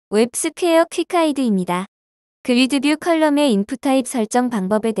웹스퀘어 퀵가이드입니다. 그리드뷰 컬럼의 인풋 타입 설정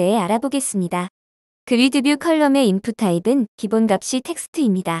방법에 대해 알아보겠습니다. 그리드뷰 컬럼의 인풋 타입은 기본 값이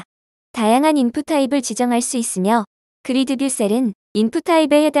텍스트입니다. 다양한 인풋 타입을 지정할 수 있으며 그리드뷰 셀은 인풋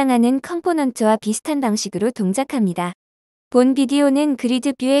타입에 해당하는 컴포넌트와 비슷한 방식으로 동작합니다. 본 비디오는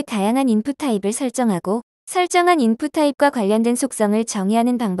그리드뷰의 다양한 인풋 타입을 설정하고 설정한 인풋 타입과 관련된 속성을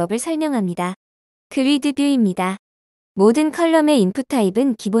정의하는 방법을 설명합니다. 그리드뷰입니다. 모든 컬럼의 인풋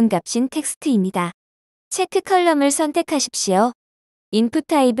타입은 기본 값인 텍스트입니다. 체크 컬럼을 선택하십시오. 인풋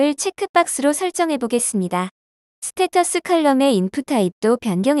타입을 체크박스로 설정해 보겠습니다. 스테터스 컬럼의 인풋 타입도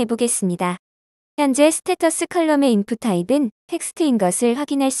변경해 보겠습니다. 현재 스테터스 컬럼의 인풋 타입은 텍스트인 것을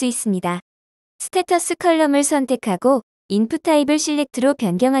확인할 수 있습니다. 스테터스 컬럼을 선택하고 인풋 타입을 실렉트로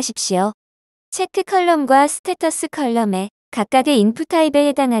변경하십시오. 체크 컬럼과 스테터스 컬럼에 각각의 인풋 타입에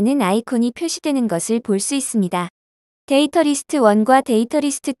해당하는 아이콘이 표시되는 것을 볼 수 있습니다. 데이터 리스트 1과 데이터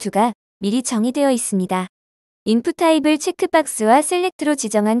리스트 2가 미리 정의되어 있습니다. 인풋 타입을 체크박스와 셀렉트로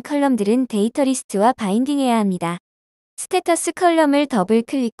지정한 컬럼들은 데이터 리스트와 바인딩해야 합니다. 스테터스 컬럼을 더블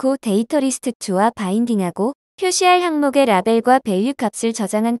클릭 후 데이터 리스트 2와 바인딩하고 표시할 항목의 라벨과 밸류 값을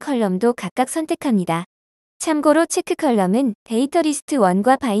저장한 컬럼도 각각 선택합니다. 참고로 체크 컬럼은 데이터 리스트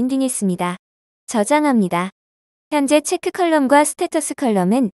 1과 바인딩했습니다. 저장합니다. 현재 체크 컬럼과 스테터스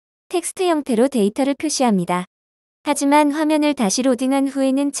컬럼은 텍스트 형태로 데이터를 표시합니다. 하지만 화면을 다시 로딩한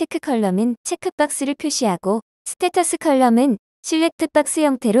후에는 체크 컬럼은 체크박스를 표시하고 스테터스 컬럼은 실렉트 박스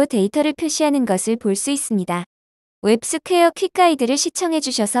형태로 데이터를 표시하는 것을 볼 수 있습니다. 웹스퀘어 퀵가이드를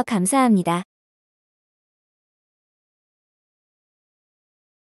시청해주셔서 감사합니다.